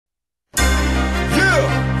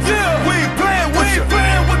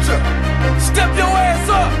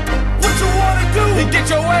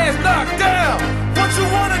your ass knocked down. What you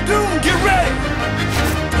wanna do? Get ready.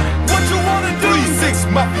 What you wanna do?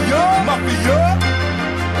 3-6 Mafia, Mafia.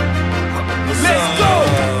 Let's go.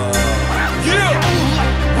 Yeah.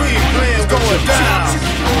 We ain't playing going down.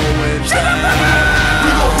 We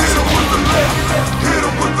gon' hit him with the left, hit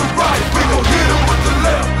him with the right. We gon' hit him with the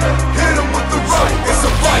left, hit him with the right. It's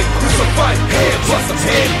a fight, it's a fight. Head bust him,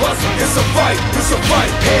 head bust him. It's a fight, it's a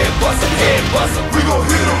fight. Head bust him, head bust him. We gon'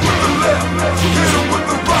 hit him with the left, hit him with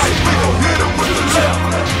the right. We gon' hit him with the left,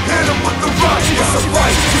 hit him with the right. It's a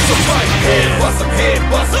fight, it's a fight. Head bust him, head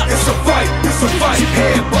bust him. It's a fight, it's a fight.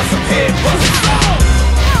 Head bust him, head bust him.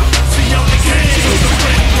 See on the game, the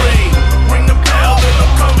ring. Ring the bell and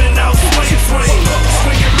I'm coming out swing, swing.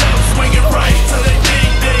 Swing it left, swing it right to the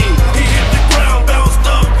ding, ding. He hit the ground, bounced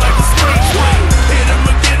up like a spring swing. Hit him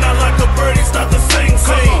again, I like a birdie, start to sing,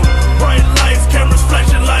 sing. Bright lights, cameras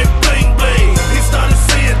flashing like bling, bling. He started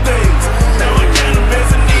seeing things. Now I got him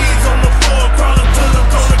hands and knees on the floor, crawling to the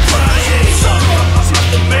corner crying. I'm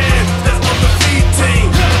the man that's on the feed team.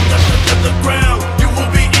 At the ground, you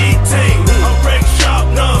will be eating. I'm wreck shop,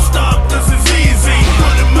 non-stop, this is easy.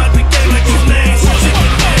 Put him out the game like his name.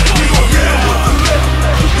 We gon' hit him with the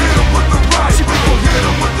left, hit him with the right. We gon' hit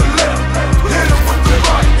him with the left, hit him with the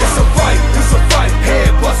right. It's a fight, it's a fight.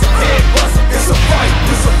 Head bust him, head bust him. It's a fight,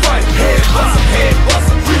 it's a fight. Head bust him, head bust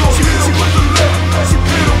him. We gon' hit him with the left,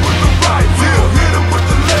 hit him with the right. We gon' hit him with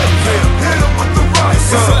the left, hit him with the right.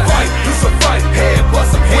 It's a fight, it's a fight. Head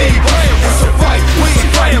bust him, head bust him. It's a fight, we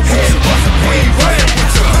ain't playing with you. We ain't playing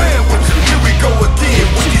with you, playing with you. Here we go again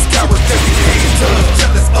with these cowards that we hate to.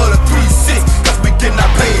 Jealous of the 3-6, cause we get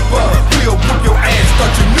not paid for. We'll whoop your ass,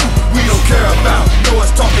 thought you knew we don't care about. No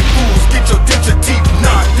one's talking fools, get your denture teeth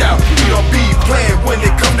knocked out. We don't be playing when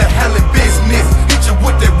it come to handling business. Hit you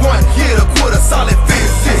with that one hit, a quarter solid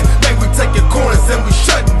fences. Man, we taking corners and we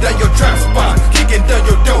shutting down your trap spot. Kicking down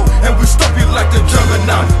your door and we stop you like the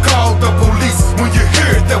juggernaut. Call the police when you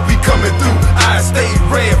hear that we coming through. Eyes stay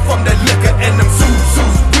red from that liquor and them zoos.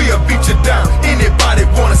 We'll beat you down. Anybody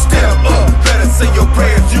wanna step up? Better say your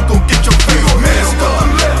prayers, you gon' get your face messed up.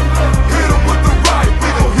 Hit him with the right, we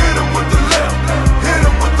gon' hit him with the left, hit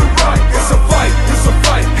him with the right. It's a fight, it's a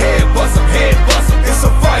fight. Head bust him, head bust him. It's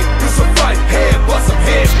a fight, it's a fight. Head bust him,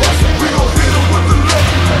 head bust him. We gon' hit him with the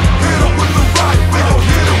left, hit him with the right. We gon'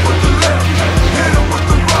 hit him with the left, hit him with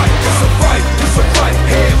the right. It's a fight, it's a fight.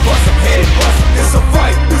 Head bust him, head bust him. It's a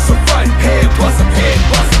fight, it's a fight. Head bust him, head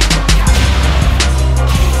bust him.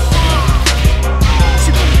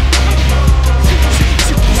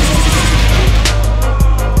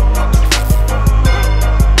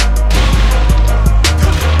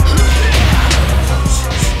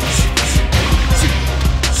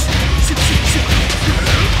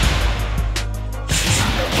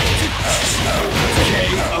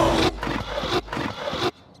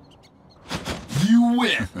 You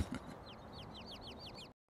win.